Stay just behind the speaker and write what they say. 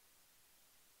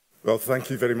Well, thank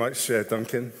you very much,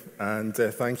 Duncan, and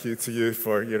thank you to you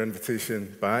for your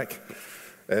invitation back.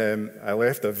 I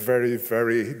left a very,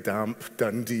 very damp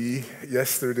Dundee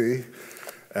yesterday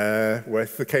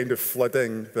with the kind of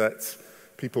flooding that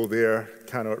people there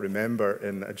cannot remember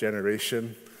in a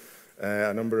generation.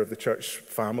 A number of the church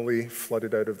family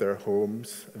flooded out of their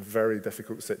homes, a very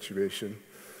difficult situation.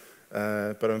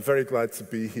 But I'm very glad to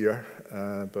be here,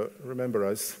 but remember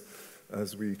us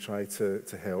as we try to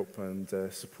help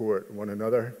and support one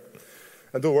another.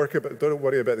 And don't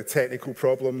worry about the technical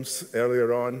problems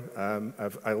earlier on.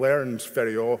 I learned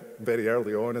very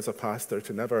early on as a pastor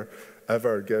to never,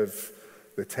 ever give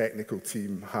the technical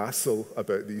team hassle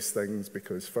about these things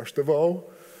because, first of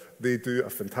all, they do a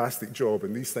fantastic job,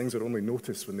 and these things are only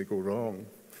noticed when they go wrong.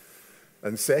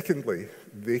 And secondly,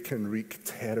 they can wreak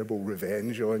terrible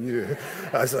revenge on you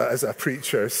as a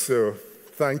preacher. So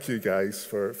thank you guys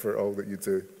for all that you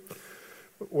do.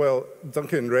 Well,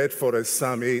 Duncan read for us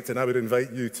Psalm 8, and I would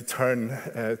invite you to turn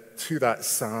to that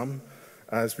psalm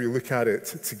as we look at it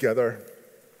together.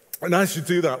 And as you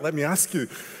do that, let me ask you,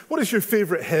 what is your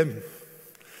favorite hymn?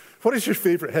 What is your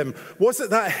favorite hymn? Was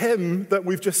it that hymn that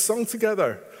we've just sung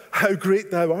together? How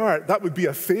great thou art. That would be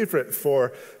a favorite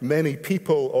for many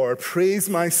people. Or praise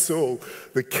my soul,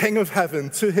 the King of heaven,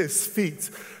 to his feet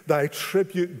thy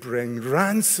tribute bring,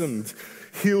 ransomed,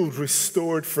 healed,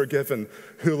 restored, forgiven,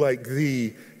 who like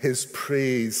thee his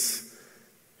praise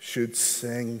should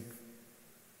sing.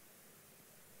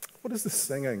 What does the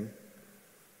singing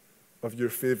of your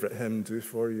favorite hymn do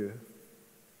for you?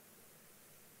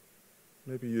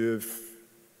 Maybe you've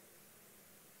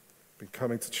been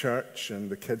coming to church and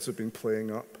the kids have been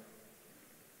playing up.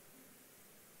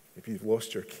 Maybe you've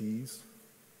lost your keys,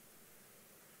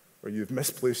 or you've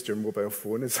misplaced your mobile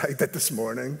phone as I did this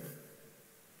morning.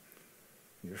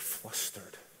 You're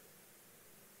flustered.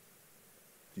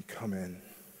 You come in.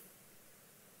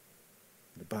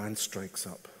 The band strikes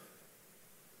up.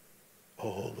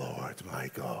 Oh Lord,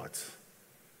 my God.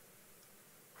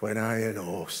 When I in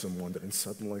awesome wonder, and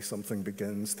suddenly something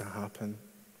begins to happen.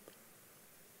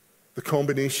 The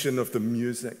combination of the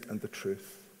music and the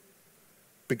truth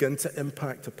begin to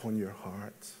impact upon your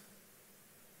heart.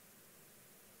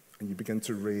 And you begin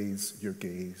to raise your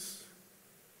gaze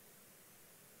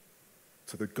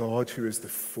to the God who is the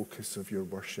focus of your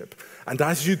worship. And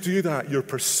as you do that, your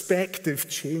perspective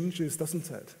changes, doesn't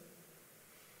it?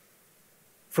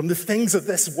 From the things of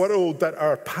this world that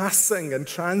are passing and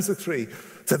transitory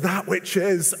to that which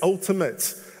is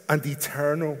ultimate and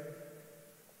eternal.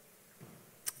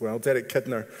 Well, Derek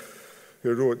Kidner,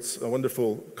 who wrote a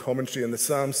wonderful commentary on the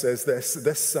Psalm, says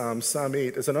this Psalm, Psalm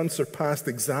 8, is an unsurpassed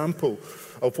example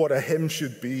of what a hymn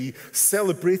should be,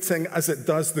 celebrating as it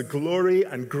does the glory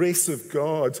and grace of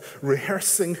God,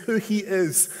 rehearsing who he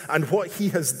is and what he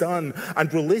has done,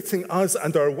 and relating us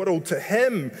and our world to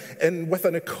him with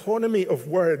an economy of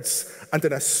words and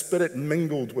in a spirit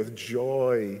mingled with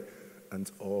joy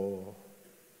and awe.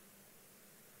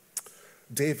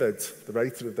 David, the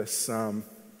writer of this psalm,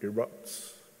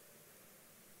 erupts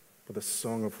with a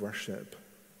song of worship.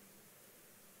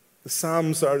 The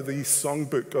Psalms are the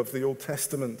songbook of the Old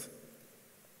Testament.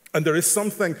 And there is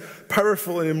something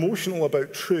powerful and emotional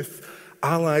about truth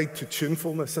allied to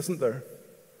tunefulness, isn't there?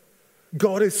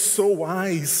 God is so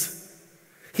wise.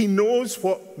 He knows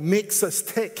what makes us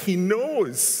tick. He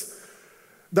knows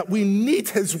that we need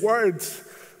his word,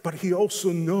 but he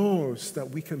also knows that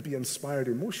we can be inspired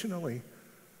emotionally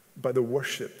by the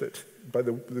worship, by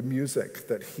the music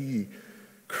that he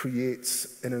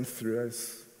creates in and through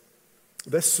us.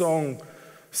 This song,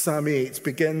 Psalm 8,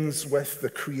 begins with the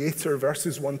Creator,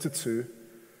 verses 1 to 2.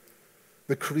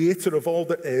 The Creator of all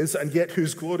that is, and yet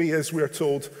whose glory is, we are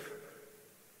told,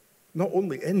 not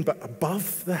only in, but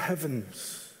above the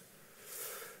heavens.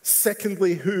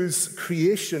 Secondly, whose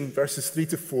creation, verses 3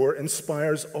 to 4,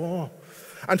 inspires awe.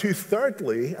 And who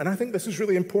thirdly, and I think this is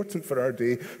really important for our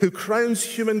day, who crowns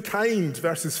humankind,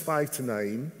 verses 5 to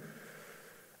 9,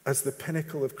 as the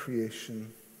pinnacle of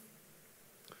creation.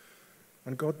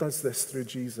 And God does this through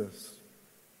Jesus,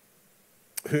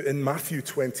 who in Matthew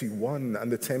 21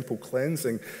 and the temple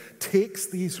cleansing takes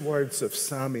these words of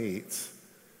Psalm 8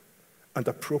 and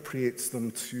appropriates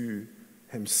them to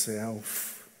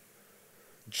himself.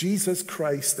 Jesus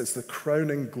Christ is the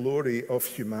crowning glory of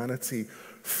humanity,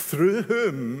 through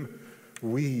whom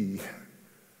we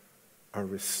are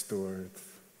restored.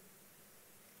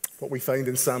 What we find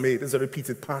in Psalm 8 is a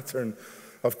repeated pattern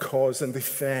of cause and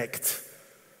effect.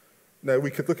 Now,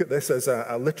 we could look at this as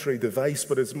a literary device,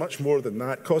 but it's much more than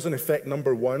that. Cause and effect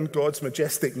number 1, God's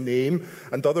majestic name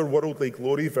and otherworldly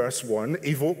glory, verse 1,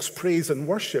 evokes praise and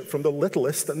worship from the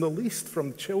littlest and the least,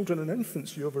 from children and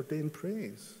infants you have ordained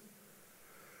praise.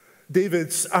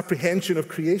 David's apprehension of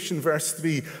creation, verse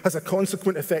 3, has a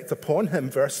consequent effect upon him,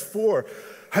 verse 4.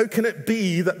 How can it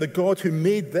be that the God who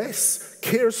made this,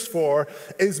 cares for,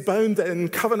 is bound in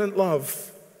covenant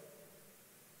love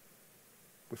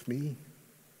with me?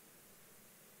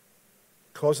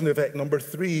 Cause and effect number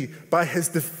 3, by his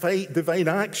divine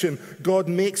action, God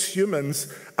makes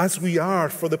humans as we are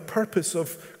for the purpose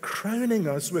of crowning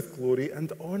us with glory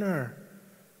and honor.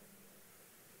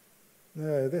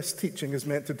 Now, this teaching is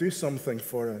meant to do something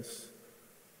for us.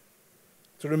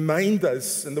 To remind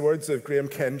us, in the words of Graham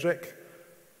Kendrick,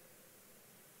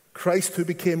 Christ who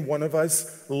became one of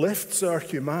us lifts our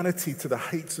humanity to the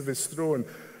heights of his throne.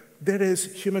 There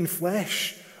is human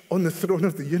flesh on the throne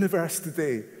of the universe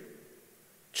today.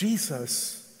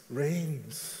 Jesus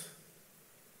reigns.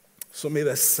 So may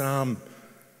this psalm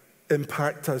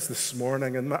impact us this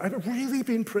morning. And I've really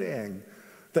been praying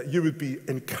that you would be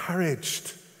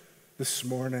encouraged this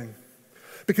morning.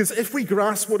 Because if we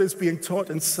grasp what is being taught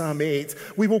in Psalm 8,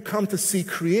 we will come to see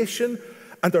creation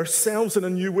and ourselves in a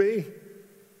new way.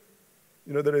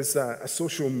 You know, there is a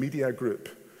social media group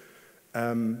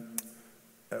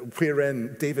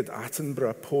wherein David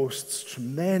Attenborough posts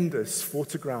tremendous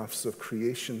photographs of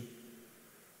creation,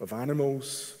 of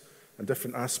animals, and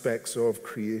different aspects of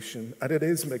creation. And it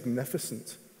is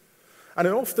magnificent. And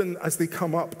I often, as they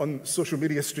come up on social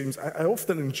media streams, I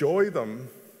often enjoy them.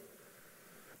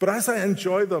 But as I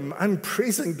enjoy them, I'm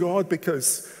praising God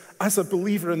because as a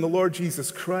believer in the Lord Jesus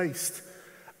Christ,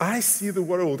 I see the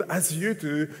world as you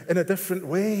do in a different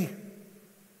way.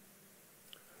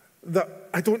 That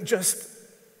I don't just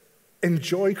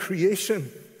enjoy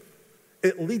creation.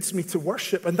 It leads me to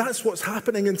worship. And that's what's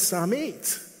happening in Psalm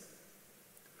 8.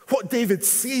 What David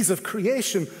sees of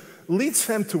creation leads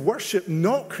him to worship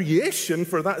not creation,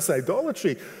 for that's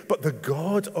idolatry, but the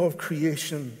God of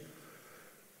creation.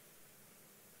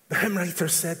 The hymn writer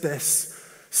said this,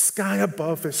 sky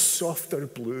above is softer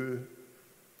blue,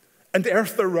 and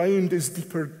earth around is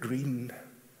deeper green.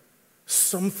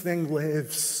 Something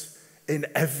lives in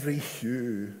every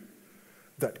hue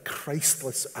that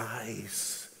Christless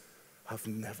eyes have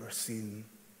never seen.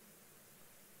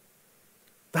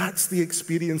 That's the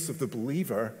experience of the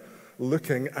believer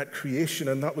looking at creation,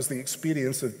 and that was the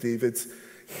experience of David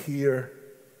here.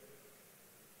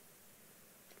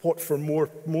 What for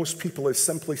most people is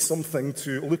simply something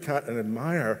to look at and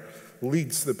admire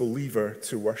leads the believer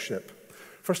to worship.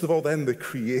 First of all, then, the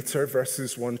Creator,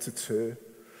 verses 1 to 2.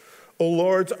 O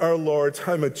Lord, our Lord,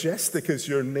 how majestic is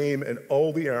your name in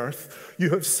all the earth.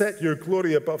 You have set your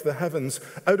glory above the heavens.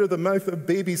 Out of the mouth of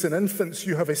babies and infants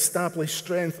you have established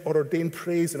strength, or ordained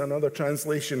praise in another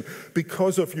translation,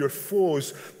 because of your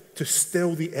foes, to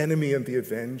still the enemy and the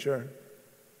avenger.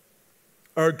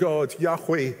 Our God,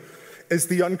 Yahweh, is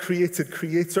the uncreated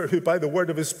creator who by the word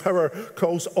of his power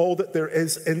calls all that there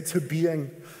is into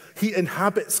being. He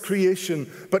inhabits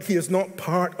creation, but he is not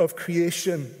part of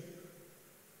creation.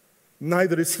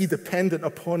 Neither is he dependent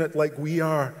upon it like we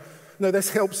are. Now,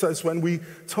 this helps us when we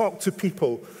talk to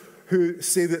people who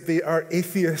say that they are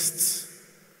atheists.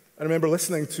 I remember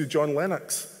listening to John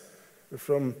Lennox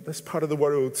from this part of the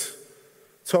world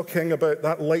talking about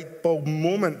that light bulb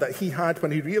moment that he had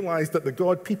when he realized that the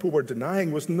God people were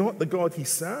denying was not the God he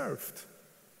served.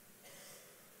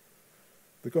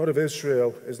 The God of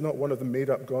Israel is not one of the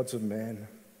made-up gods of men,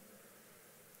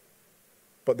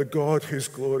 but the God whose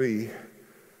glory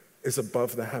is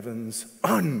above the heavens,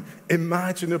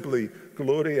 unimaginably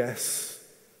glorious.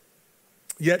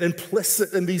 Yet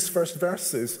implicit in these first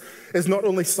verses is not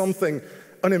only something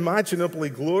unimaginably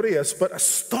glorious, but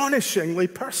astonishingly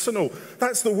personal.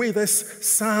 That's the way this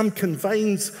psalm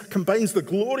combines the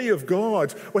glory of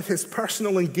God with his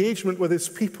personal engagement with his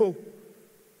people.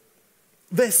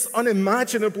 This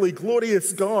unimaginably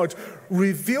glorious God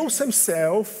reveals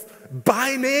himself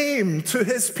by name to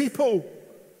his people.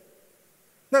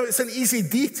 Now, it's an easy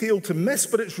detail to miss,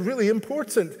 but it's really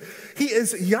important. He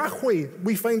is Yahweh.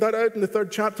 We find that out in the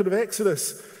 3rd chapter of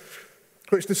Exodus,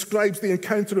 which describes the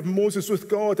encounter of Moses with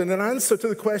God. And in answer to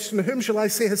the question, whom shall I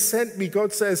say has sent me?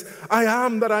 God says, I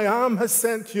am that I am has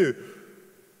sent you.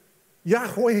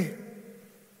 Yahweh,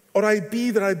 or I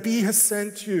be that I be has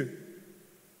sent you.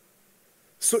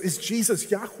 So is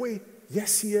Jesus Yahweh?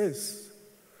 Yes, he is.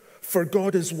 For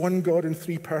God is one God in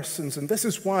 3 persons. And this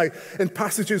is why in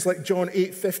passages like John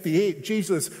 8:58,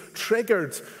 Jesus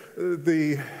triggered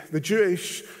the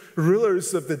Jewish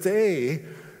rulers of the day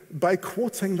by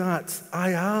quoting that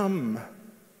 "I am"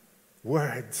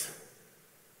 word.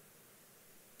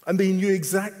 And they knew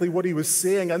exactly what he was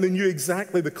saying, and they knew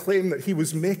exactly the claim that he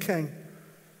was making.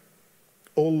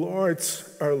 O Lord,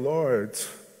 our Lord,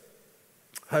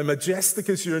 how majestic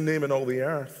is your name in all the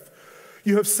earth.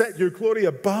 You have set your glory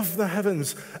above the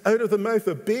heavens. Out of the mouth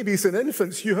of babies and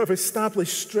infants, you have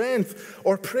established strength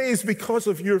or praise because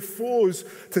of your foes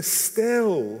to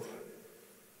still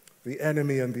the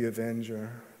enemy and the avenger.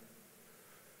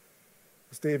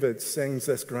 As David sings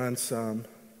this grand psalm,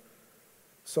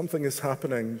 something is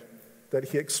happening that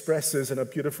he expresses in a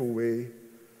beautiful way,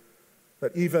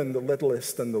 that even the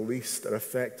littlest and the least are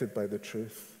affected by the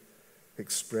truth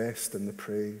expressed in the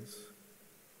praise.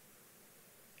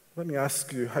 Let me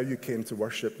ask you how you came to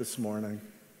worship this morning,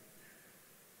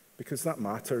 because that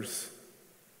matters.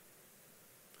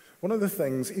 One of the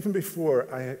things, even before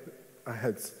I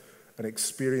had an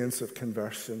experience of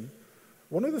conversion,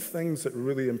 one of the things that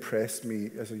really impressed me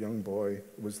as a young boy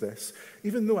was this.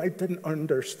 Even though I didn't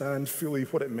understand fully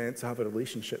what it meant to have a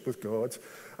relationship with God,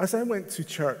 as I went to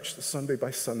church Sunday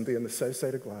by Sunday in the south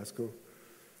side of Glasgow,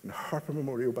 in Harper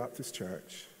Memorial Baptist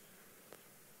Church,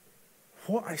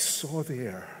 what I saw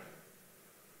there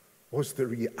was the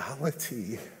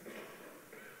reality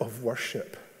of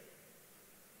worship.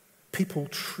 People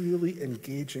truly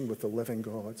engaging with the living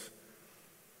God.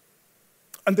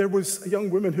 And there was a young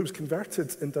woman who was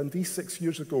converted in Dundee 6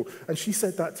 years ago, and she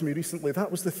said that to me recently.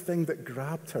 That was the thing that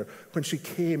grabbed her. When she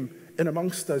came in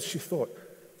amongst us, she thought,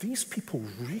 these people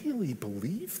really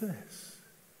believe this.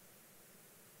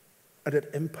 And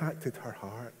it impacted her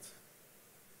heart.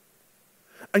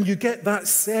 And you get that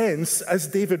sense as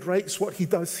David writes what he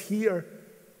does here.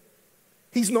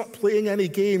 He's not playing any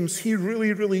games. He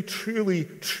really, really, truly,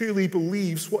 truly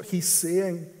believes what he's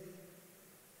saying.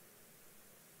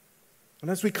 And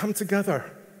as we come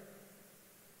together,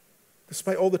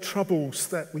 despite all the troubles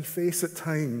that we face at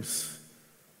times,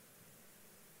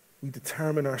 we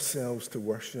determine ourselves to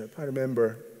worship. I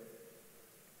remember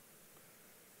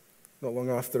not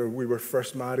long after we were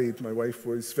first married, my wife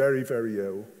was very, very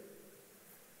ill.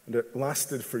 And it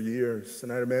lasted for years.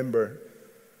 And I remember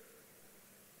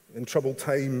in troubled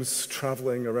times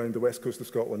traveling around the west coast of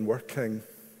Scotland working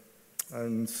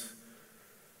and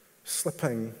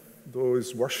slipping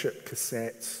those worship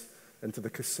cassettes into the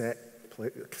cassette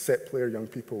player, young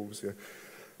people. It was a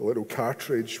little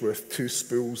cartridge with 2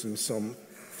 spools and some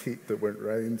tape that went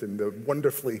round. And the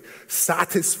wonderfully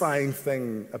satisfying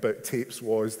thing about tapes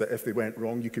was that if they went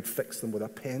wrong, you could fix them with a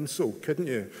pencil, couldn't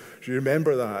you? Do you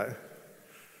remember that?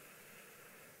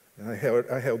 And I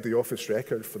held the office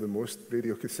record for the most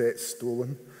radio cassettes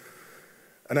stolen.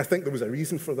 And I think there was a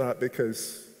reason for that,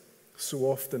 because so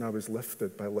often I was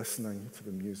lifted by listening to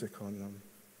the music on them.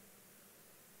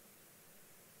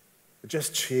 It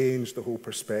just changed the whole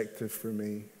perspective for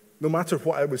me. No matter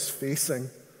what I was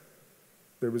facing,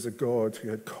 there was a God who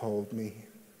had called me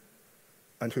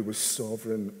and who was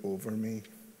sovereign over me.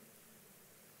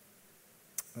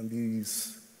 And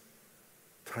these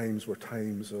times were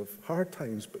times of hard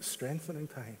times, but strengthening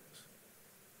times.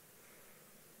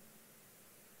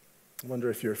 I wonder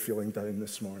if you're feeling down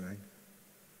this morning.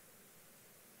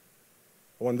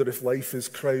 I wonder if life is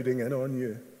crowding in on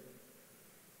you.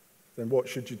 Then what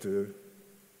should you do?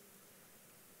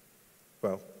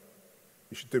 Well,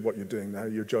 you should do what you're doing now.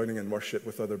 You're joining in worship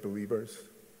with other believers.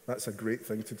 That's a great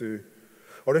thing to do.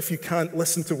 Or if you can't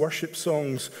listen to worship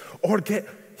songs, or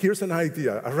here's an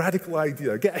idea, a radical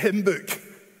idea, get a hymn book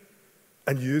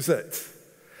and use it.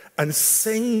 And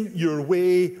sing your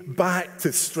way back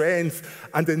to strength,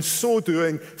 and in so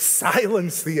doing,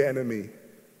 silence the enemy.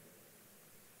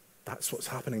 That's what's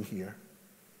happening here.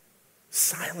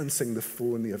 Silencing the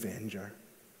foe and the avenger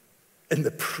in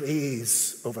the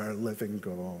praise of our living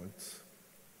God.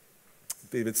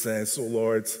 David says, "O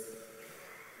Lord,"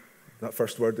 that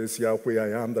first word is Yahweh,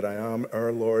 I am that I am,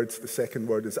 our Lord. The second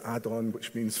word is Adon,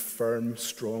 which means firm,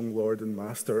 strong Lord and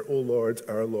Master. "O Lord,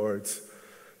 our Lord,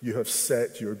 you have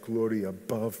set your glory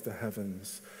above the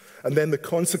heavens." And then the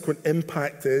consequent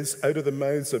impact is, out of the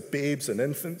mouths of babes and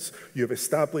infants, you have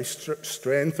established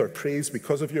strength or praise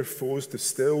because of your foes to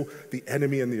still the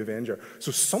enemy and the avenger.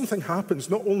 So something happens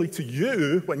not only to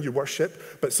you when you worship,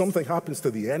 but something happens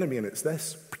to the enemy, and it's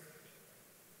this.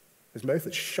 His mouth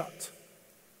is shut.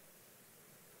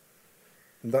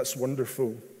 And that's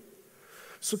wonderful.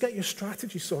 So get your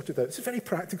strategy sorted out. It's very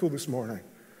practical this morning.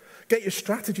 Get your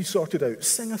strategy sorted out.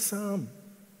 Sing a psalm.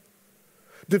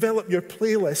 Develop your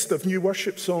playlist of new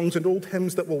worship songs and old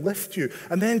hymns that will lift you,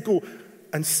 and then go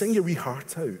and sing your wee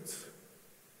heart out.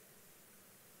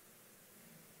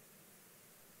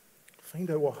 Find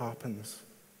out what happens.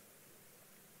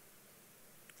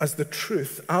 as the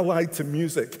truth allied to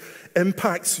music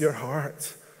impacts your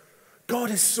heart. God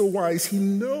is so wise. He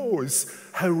knows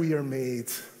how we are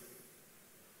made.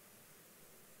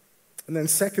 And then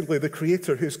secondly, the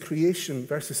Creator, whose creation,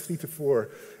 verses 3-4,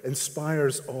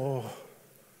 inspires awe.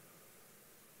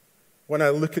 When I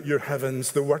look at your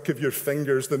heavens, the work of your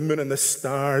fingers, the moon and the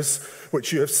stars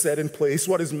which you have set in place,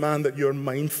 what is man that you are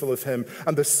mindful of him,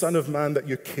 and the Son of Man that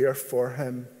you care for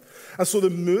him? And so the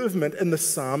movement in the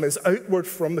psalm is outward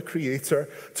from the Creator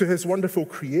to his wonderful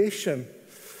creation.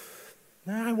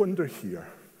 Now I wonder here,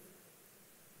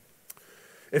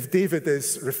 if David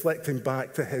is reflecting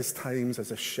back to his times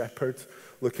as a shepherd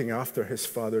looking after his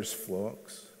father's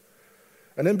flocks,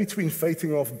 and in between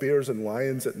fighting off bears and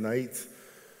lions at night,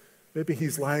 maybe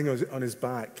he's lying on his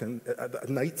back and at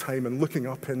night time and looking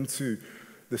up into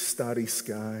the starry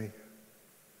sky,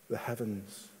 the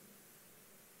heavens,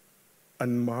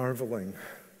 and marveling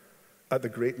at the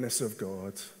greatness of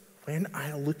God. When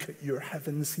I look at your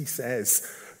heavens, he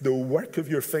says, the work of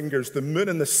your fingers, the moon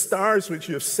and the stars which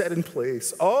you have set in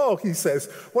place. Oh, he says,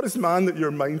 what is man that you're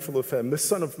mindful of him, the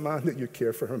Son of Man that you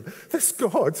care for him? This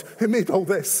God who made all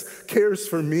this cares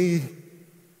for me.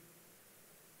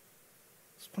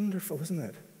 It's wonderful, isn't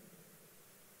it?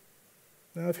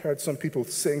 Now, I've heard some people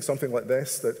saying something like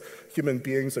this, that human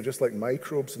beings are just like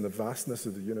microbes in the vastness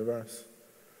of the universe.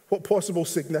 What possible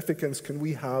significance can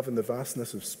we have in the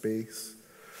vastness of space?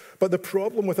 But the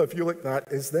problem with a view like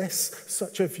that is this: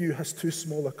 such a view has too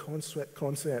small a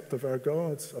concept of our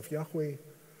God, of Yahweh.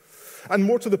 And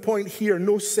more to the point here,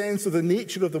 no sense of the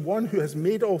nature of the one who has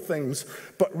made all things,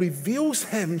 but reveals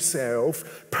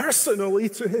himself personally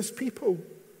to his people.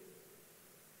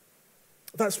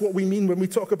 That's what we mean when we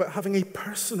talk about having a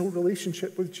personal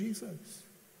relationship with Jesus.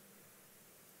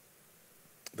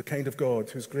 The kind of God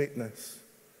whose greatness,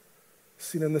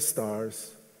 seen in the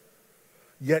stars,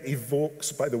 yet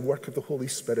evokes by the work of the Holy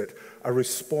Spirit a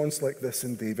response like this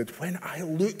in David. When I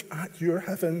look at your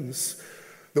heavens,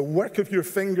 the work of your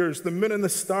fingers, the moon and the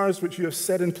stars which you have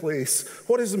set in place,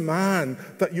 what is man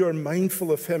that you are mindful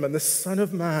of him, and the Son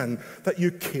of Man that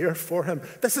you care for him?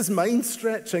 This is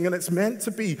mind-stretching, and it's meant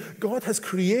to be. God has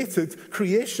created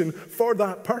creation for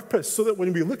that purpose, so that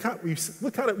when we look at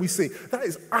it, we say, that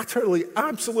is utterly,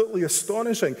 absolutely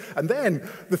astonishing. And then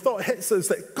the thought hits us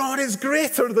that God is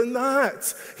greater than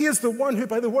that. He is the one who,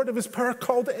 by the word of his power,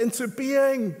 called it into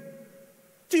being.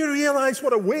 Do you realize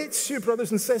what awaits you,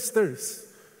 brothers and sisters,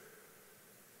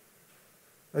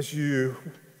 as you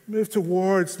move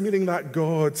towards meeting that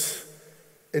God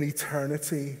in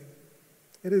eternity?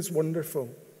 It is wonderful.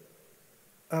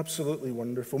 Absolutely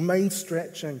wonderful.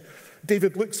 Mind-stretching.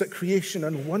 David looks at creation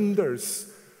and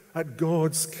wonders at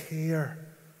God's care.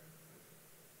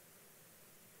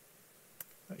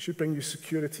 That should bring you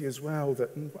security as well,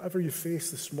 that in whatever you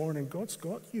face this morning, God's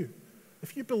got you.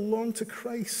 If you belong to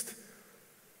Christ,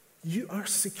 you are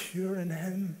secure in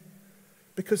him.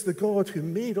 Because the God who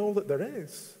made all that there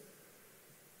is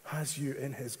has you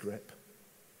in his grip.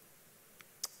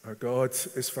 Our God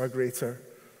is far greater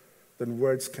than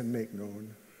words can make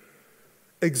known.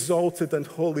 Exalted and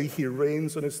holy, he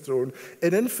reigns on his throne.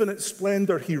 In infinite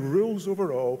splendor, he rules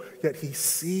over all, yet he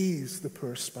sees the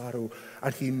poor sparrow,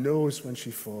 and he knows when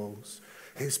she falls.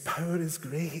 His power is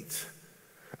great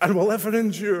and will ever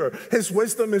endure. His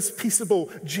wisdom is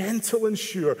peaceable, gentle, and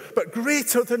sure. But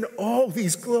greater than all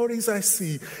these glories I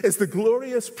see is the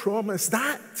glorious promise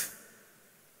that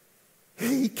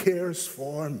he cares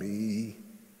for me.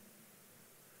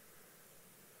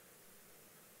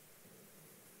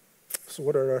 So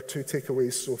what are our two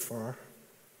takeaways so far?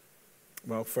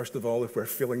 Well, first of all, if we're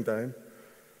feeling down,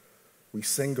 we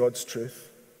sing God's truth.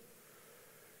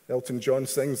 Elton John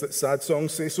sings that sad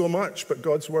songs say so much, but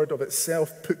God's word of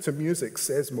itself put to music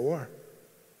says more.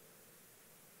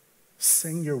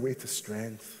 Sing your way to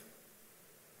strength.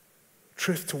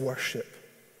 Truth to worship.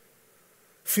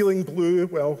 Feeling blue?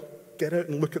 Well, get out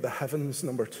and look at the heavens,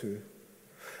 number 2.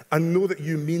 And know that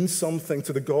you mean something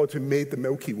to the God who made the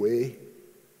Milky Way.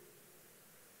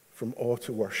 From awe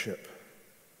to worship.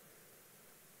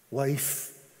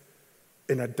 Life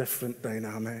in a different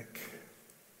dynamic.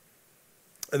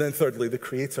 And then thirdly, the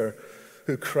Creator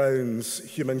who crowns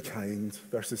humankind,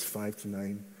 verses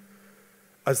 5-9,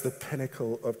 as the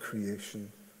pinnacle of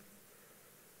creation.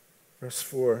 Verse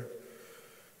 4,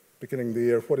 beginning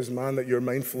there, what is man that you're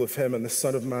mindful of him, and the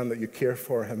Son of Man that you care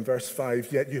for him? Verse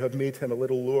 5, yet you have made him a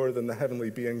little lower than the heavenly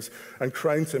beings and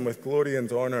crowned him with glory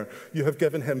and honor. You have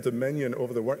given him dominion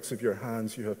over the works of your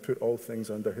hands. You have put all things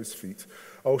under his feet,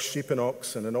 all sheep and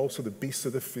oxen, and also the beasts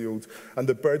of the field, and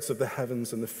the birds of the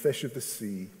heavens, and the fish of the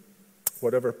sea,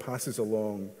 whatever passes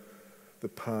along the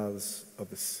paths of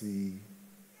the sea.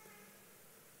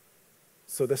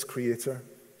 So this Creator,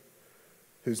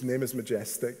 whose name is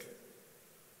majestic,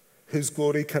 whose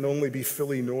glory can only be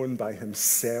fully known by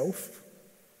himself,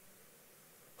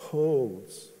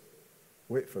 holds,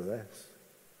 wait for this,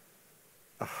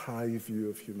 a high view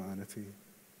of humanity.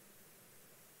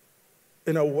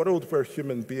 In a world where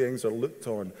human beings are looked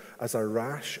on as a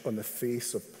rash on the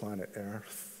face of planet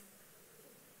Earth,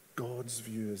 God's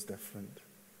view is different.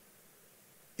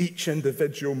 Each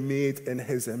individual made in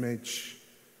his image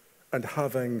and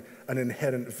having an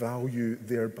inherent value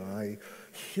thereby.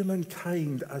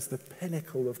 Humankind as the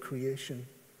pinnacle of creation.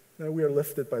 Now we are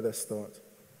lifted by this thought.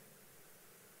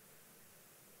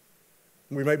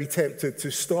 We might be tempted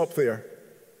to stop there.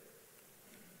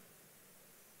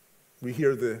 We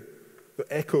hear the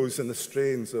echoes and the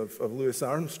strains of Louis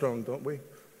Armstrong, don't we?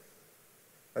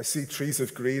 I see trees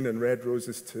of green and red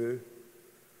roses too.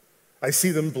 I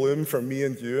see them bloom for me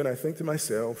and you, and I think to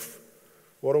myself,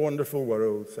 what a wonderful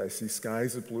world. I see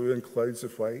skies of blue and clouds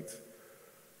of white,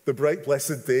 the bright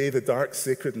blessed day, the dark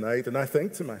sacred night, and I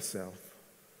think to myself,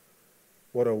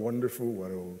 what a wonderful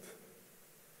world.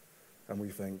 And we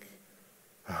think,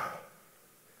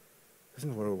 isn't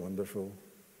the world wonderful?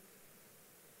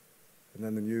 And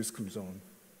then the news comes on.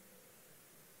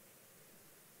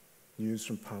 News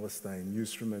from Palestine,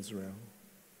 news from Israel.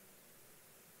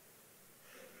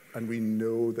 And we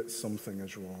know that something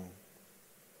is wrong.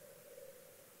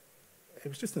 It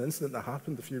was just an incident that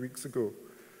happened a few weeks ago.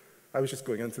 I was just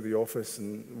going into the office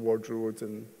in Ward Road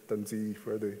in Dundee,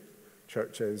 where the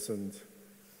church is, and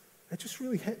it just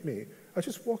really hit me. I was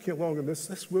just walking along, and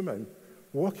this woman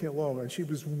walking along, and she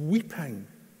was weeping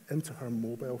into her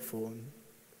mobile phone.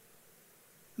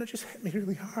 And it just hit me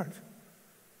really hard.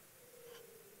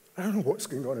 I don't know what's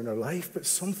going on in her life, but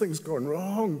something's gone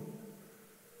wrong.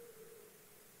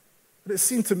 But it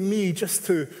seemed to me just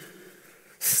to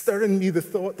stir in me the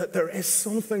thought that there is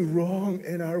something wrong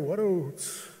in our world,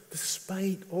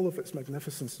 despite all of its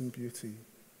magnificence and beauty.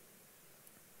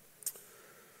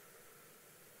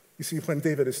 You see, when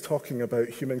David is talking about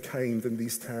humankind in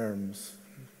these terms,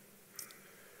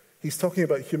 he's talking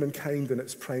about humankind in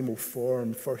its primal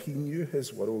form, for he knew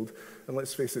his world, and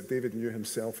let's face it, David knew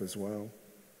himself as well.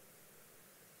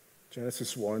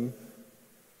 Genesis 1,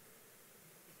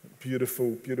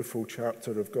 beautiful, beautiful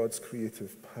chapter of God's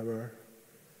creative power.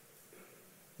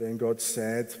 Then God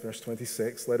said, verse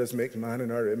 26, let us make man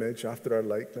in our image, after our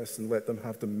likeness, and let them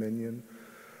have dominion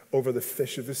over the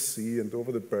fish of the sea and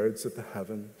over the birds of the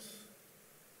heavens,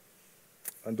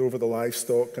 and over the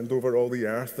livestock and over all the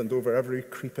earth and over every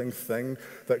creeping thing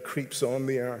that creeps on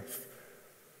the earth.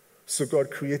 So God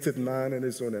created man in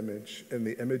his own image. In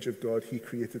the image of God, he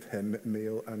created him,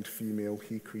 male and female,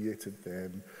 he created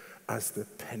them as the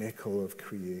pinnacle of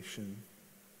creation.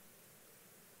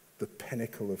 The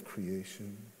pinnacle of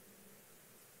creation.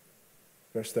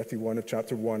 Verse 31 of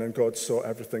chapter 1, and God saw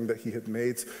everything that he had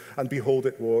made, and behold,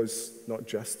 it was not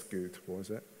just good, was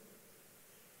it?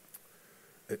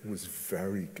 It was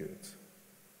very good.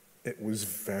 It was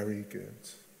very good.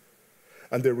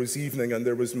 And there was evening and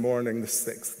there was morning the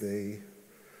sixth day.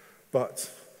 But,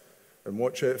 and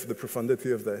watch out for the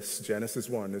profundity of this, Genesis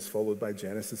 1 is followed by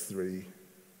Genesis 3.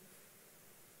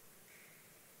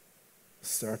 The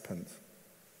serpent,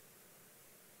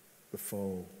 the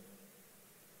fall.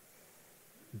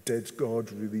 Did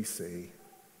God really say?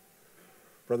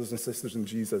 Brothers and sisters in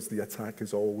Jesus, the attack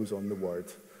is always on the word.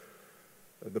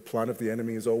 The plan of the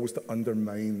enemy is always to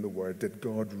undermine the word. Did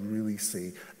God really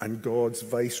say? And God's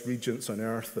vice-regents on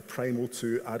earth, the primal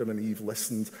two, Adam and Eve,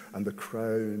 listened, and the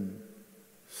crown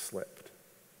slipped.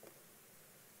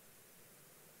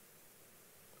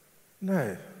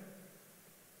 Now,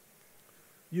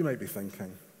 you might be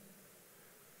thinking,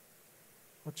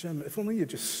 well, Jim, if only you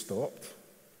just stopped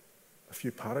a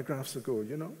few paragraphs ago,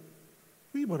 you know.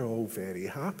 We were all very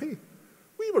happy.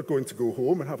 We were going to go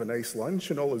home and have a nice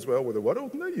lunch and all is well with the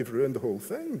world. Now you've ruined the whole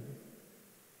thing.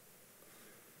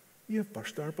 You've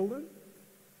burst our balloon.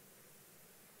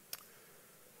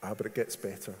 But it gets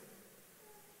better.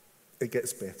 It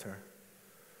gets better.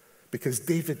 Because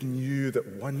David knew that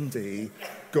one day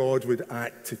God would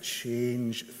act to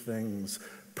change things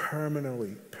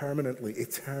permanently,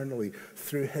 eternally,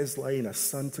 through his line, a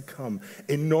son to come,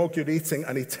 inaugurating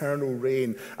an eternal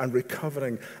reign and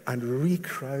recovering and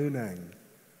recrowning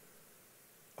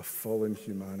a fallen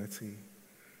humanity.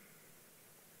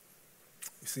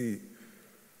 You see,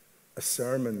 a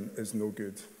sermon is no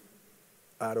good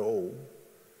at all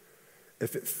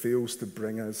if it fails to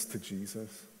bring us to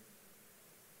Jesus.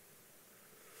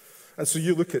 And so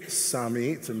you look at Psalm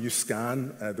 8 and you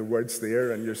scan the words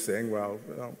there and you're saying, well,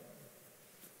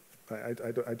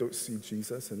 I don't see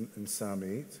Jesus in Psalm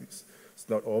 8. It's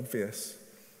not obvious.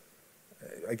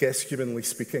 I guess, humanly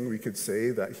speaking, we could say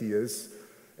that he is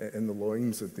in the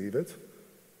loins of David.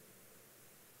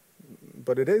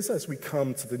 But it is as we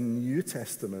come to the New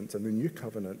Testament and the New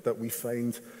Covenant that we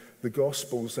find the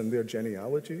Gospels and their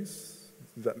genealogies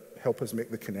that help us make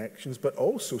the connections, but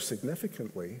also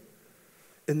significantly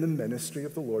in the ministry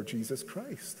of the Lord Jesus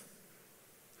Christ.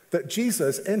 That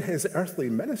Jesus, in his earthly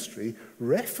ministry,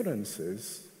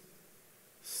 references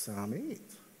Psalm 8.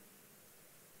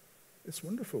 It's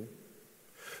wonderful.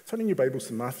 Turning your Bibles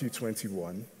to Matthew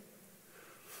 21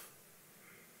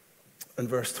 and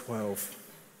verse 12.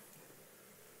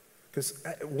 Because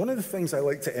one of the things I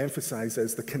like to emphasize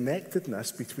is the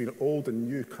connectedness between Old and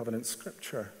New Covenant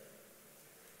Scripture.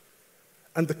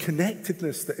 And the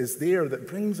connectedness that is there that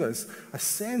brings us a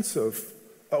sense of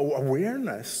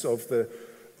awareness of the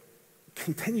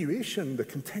continuation, the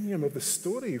continuum of the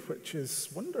story, which is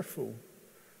wonderful.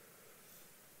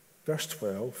 Verse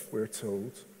 12, we're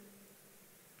told,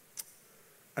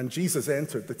 "And Jesus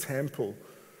entered the temple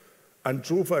and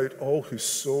drove out all who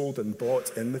sold and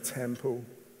bought in the temple.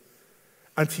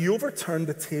 And he overturned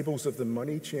the tables of the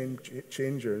money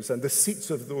changers and the seats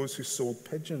of those who sold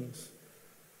pigeons.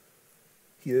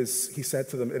 He said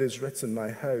to them, 'It is written,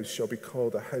 my house shall be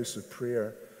called a house of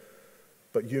prayer,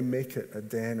 but you make it a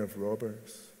den of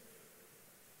robbers.'"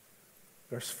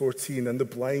 Verse 14, "And the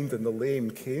blind and the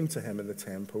lame came to him in the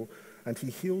temple, and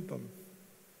he healed them.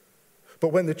 But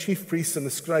when the chief priests and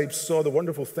the scribes saw the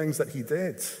wonderful things that he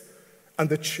did, and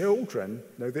the children,"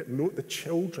 now note the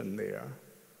children there,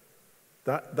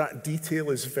 that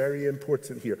detail is very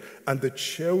important here, "and the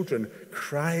children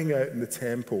crying out in the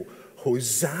temple,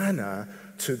 'Hosanna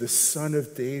to the Son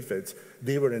of David,'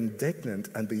 they were indignant,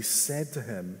 and they said to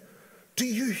him, 'Do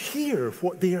you hear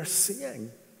what they are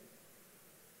saying?'"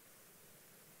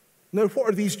 Now, what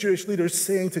are these Jewish leaders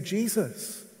saying to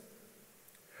Jesus?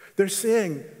 They're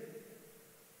saying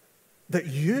that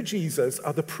you, Jesus,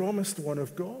 are the promised one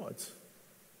of God.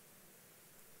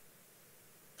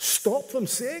 Stop them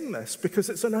saying this because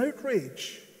it's an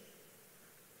outrage.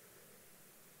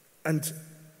 And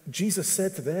Jesus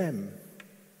said to them,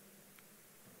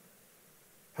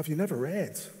 "Have you never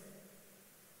read?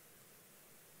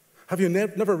 Have you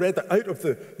never read that out of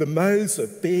the mouths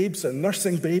of babes and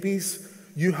nursing babies,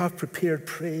 you have prepared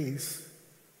praise?"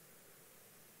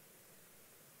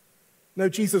 Now,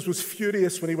 Jesus was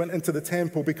furious when he went into the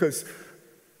temple because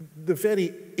the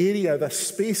very area, the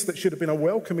space that should have been a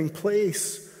welcoming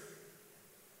place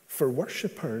for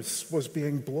worshippers, was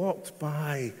being blocked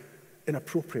by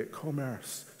inappropriate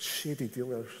commerce, shady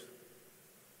dealers.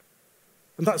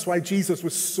 And that's why Jesus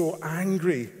was so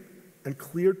angry and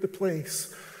cleared the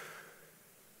place.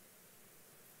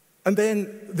 And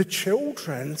then the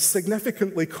children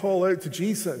significantly call out to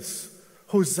Jesus,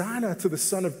 "Hosanna to the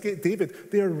Son of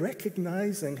David." They are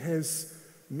recognizing his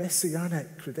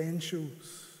messianic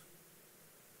credentials.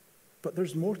 But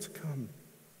there's more to come.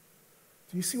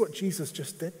 Do you see what Jesus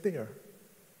just did there?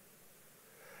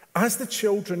 As the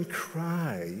children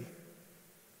cry,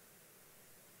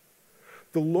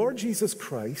 the Lord Jesus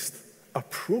Christ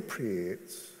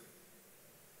appropriates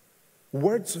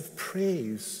words of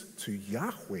praise to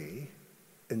Yahweh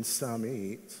in Psalm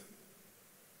 8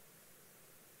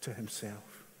 to himself.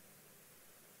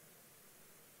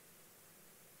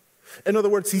 In other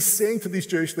words, he's saying to these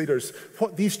Jewish leaders,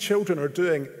 what these children are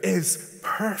doing is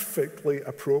perfectly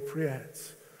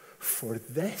appropriate, for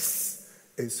this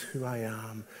is who I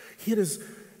am. Here is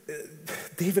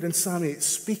David in Psalm 8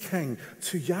 speaking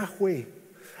to Yahweh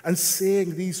and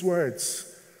saying these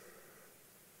words,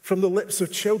 "From the lips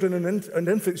of children and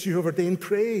infants you have ordained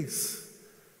praise."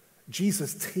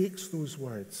 Jesus takes those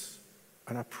words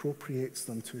and appropriates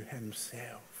them to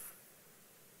himself.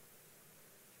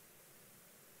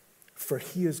 For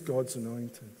he is God's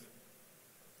anointed.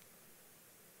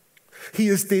 He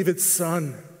is David's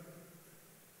son.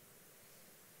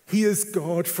 He is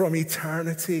God from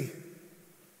eternity,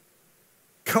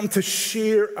 come to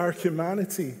share our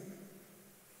humanity,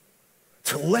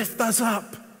 to lift us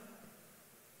up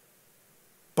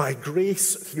by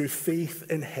grace through faith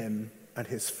in him and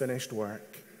his finished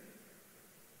work,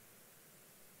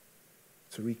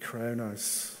 to recrown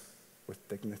us with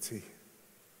dignity.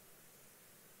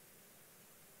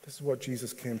 This is what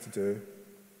Jesus came to do.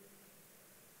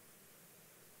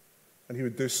 And he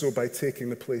would do so by taking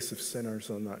the place of sinners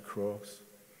on that cross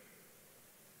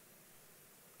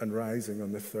and rising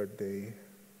on the third day,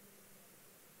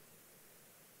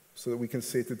 so that we can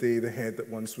say today, the head that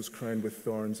once was crowned with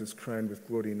thorns is crowned with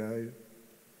glory now.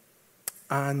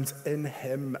 And in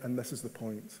him, and this is the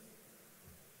point,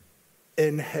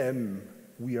 in him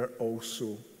we are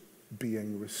also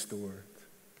being restored.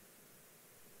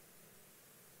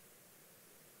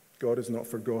 God has not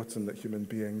forgotten that human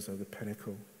beings are the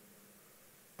pinnacle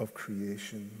of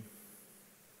creation.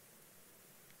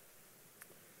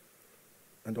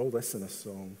 And all this in a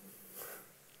song.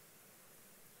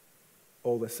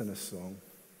 All this in a song.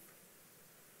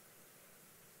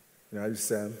 You know, I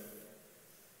was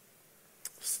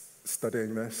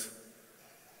studying this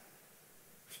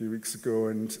a few weeks ago,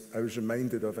 and I was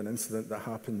reminded of an incident that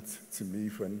happened to me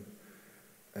when,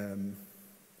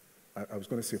 I was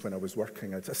going to say when I was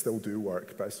working. I still do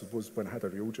work, but I suppose when I had a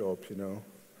real job, you know.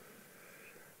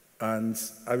 And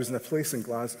I was in a place in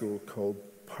Glasgow called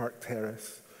Park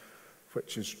Terrace,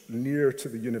 which is near to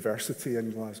the university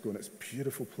in Glasgow, and it's a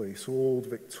beautiful place, old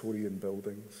Victorian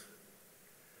buildings.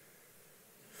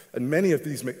 And many of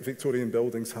these Victorian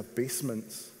buildings have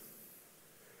basements.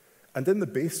 And in the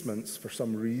basements, for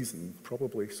some reason,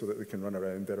 probably so that they can run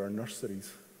around, there are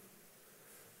nurseries.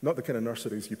 Not the kind of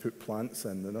nurseries you put plants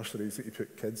in, the nurseries that you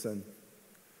put kids in.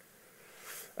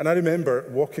 And I remember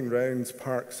walking around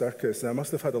Park Circus, and I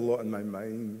must have had a lot in my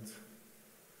mind.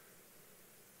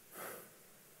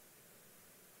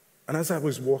 And as I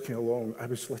was walking along, I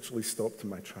was literally stopped in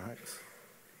my tracks.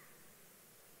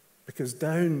 Because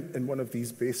down in one of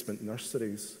these basement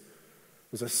nurseries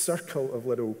was a circle of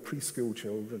little preschool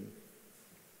children.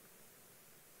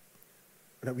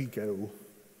 And a wee girl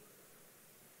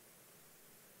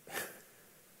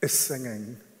is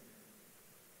singing,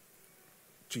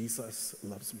 "Jesus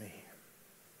loves me.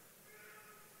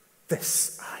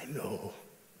 This I know,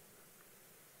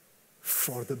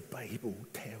 for the Bible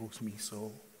tells me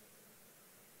so.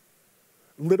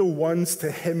 Little ones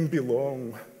to him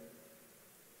belong.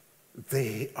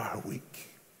 They are weak,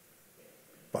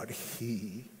 but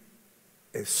he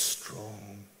is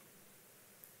strong."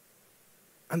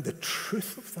 And the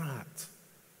truth of that,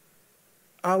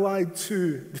 allied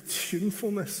to the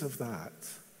tunefulness of that,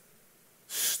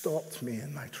 stopped me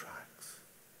in my tracks.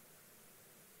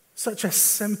 Such a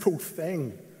simple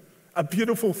thing, a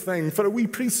beautiful thing for a wee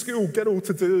preschool girl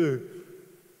to do,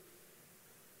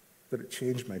 that it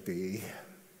changed my day.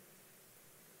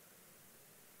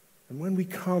 And when we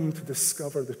come to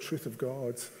discover the truth of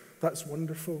God, that's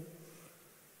wonderful.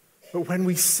 But when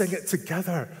we sing it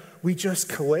together, we just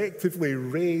collectively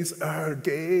raise our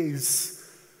gaze,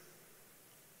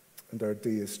 and our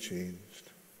day is changed.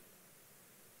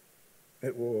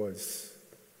 It was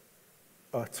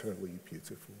utterly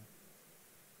beautiful.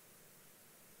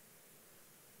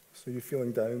 So you're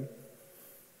feeling down?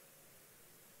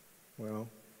 Well,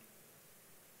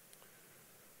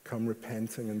 come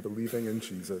repenting and believing in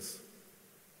Jesus.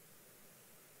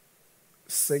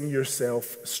 Sing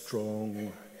yourself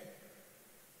strong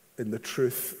in the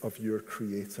truth of your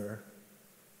Creator.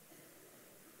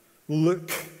 Look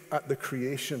at the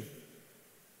creation.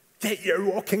 Get your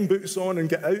walking boots on and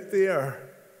get out there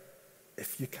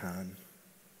if you can.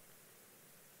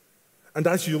 And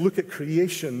as you look at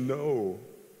creation, know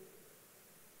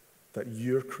that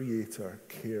your Creator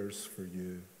cares for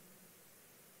you.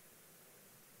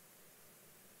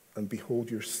 And behold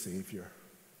your Savior.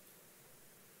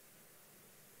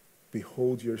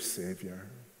 Behold your Savior.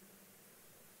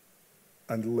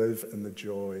 And live in the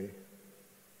joy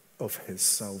of his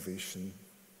salvation.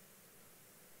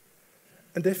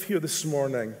 And if here this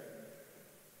morning,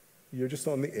 you're just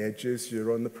on the edges,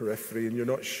 you're on the periphery, and you're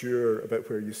not sure about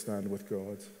where you stand with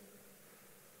God,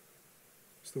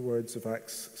 it's the words of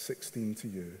Acts 16 to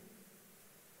you.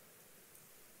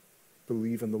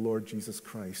 Believe in the Lord Jesus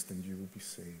Christ and you will be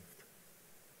saved.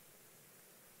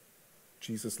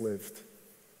 Jesus lived.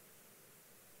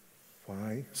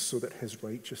 Why? So that his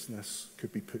righteousness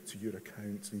could be put to your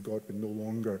account and God would no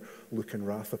longer look in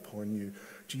wrath upon you.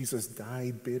 Jesus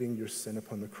died bearing your sin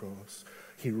upon the cross.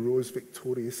 He rose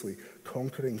victoriously,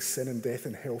 conquering sin and death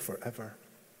and hell forever.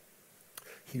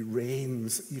 He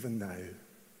reigns even now,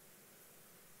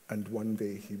 and one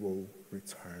day he will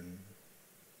return.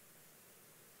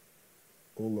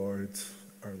 O Lord,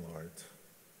 our Lord,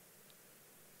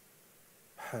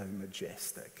 how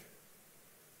majestic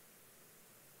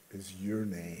is your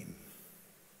name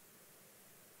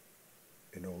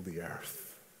in all the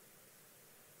earth.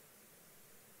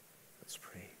 Let's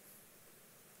pray.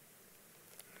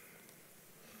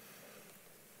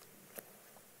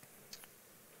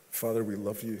 Father, we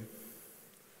love you.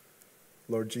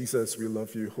 Lord Jesus, we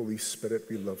love you. Holy Spirit,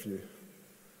 we love you.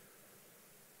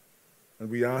 And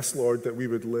we ask, Lord, that we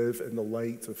would live in the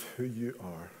light of who you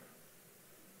are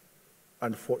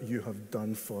and what you have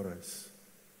done for us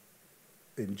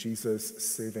in Jesus'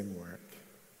 saving work.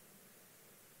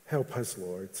 Help us,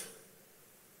 Lord,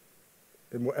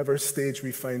 in whatever stage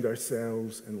we find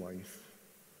ourselves in life,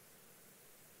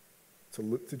 to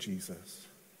look to Jesus,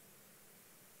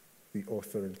 the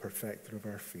author and perfecter of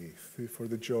our faith, who for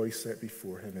the joy set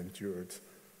before him endured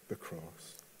the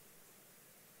cross.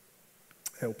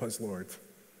 Help us, Lord,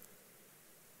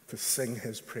 to sing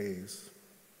his praise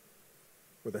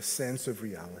with a sense of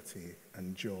reality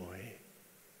and joy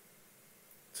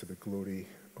to the glory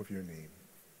of your name.